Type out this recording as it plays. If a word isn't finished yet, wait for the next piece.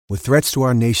With threats to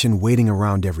our nation waiting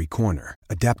around every corner,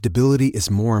 adaptability is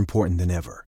more important than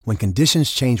ever. When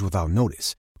conditions change without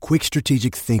notice, quick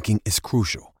strategic thinking is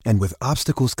crucial. And with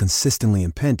obstacles consistently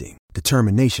impending,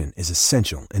 determination is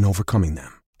essential in overcoming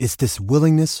them. It's this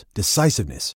willingness,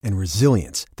 decisiveness, and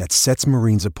resilience that sets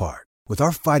Marines apart. With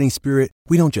our fighting spirit,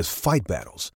 we don't just fight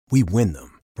battles, we win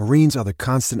them. Marines are the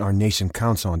constant our nation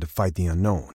counts on to fight the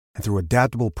unknown. And through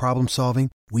adaptable problem solving,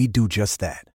 we do just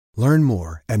that. Learn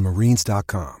more at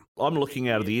marines.com. I'm looking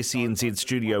out of the SENZ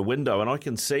studio window and I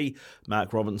can see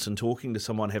Mark Robinson talking to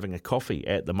someone having a coffee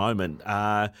at the moment.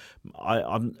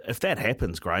 If that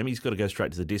happens, Graham, he's got to go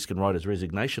straight to the desk and write his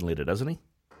resignation letter, doesn't he?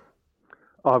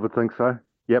 I would think so.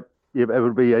 Yep. It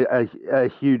would be a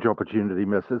huge opportunity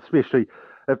miss, especially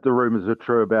if the rumours are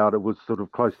true about it was sort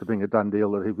of close to being a done deal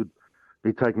that he would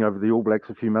be taking over the All Blacks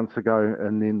a few months ago,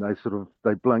 and then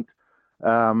they blinked.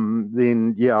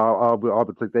 Then I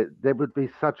would think that would be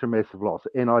such a massive loss.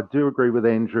 And I do agree with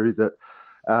Andrew that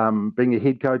being a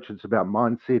head coach, it's about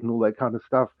mindset and all that kind of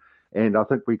stuff. And I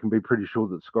think we can be pretty sure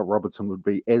that Scott Robertson would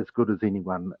be as good as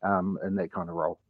anyone in that kind of role.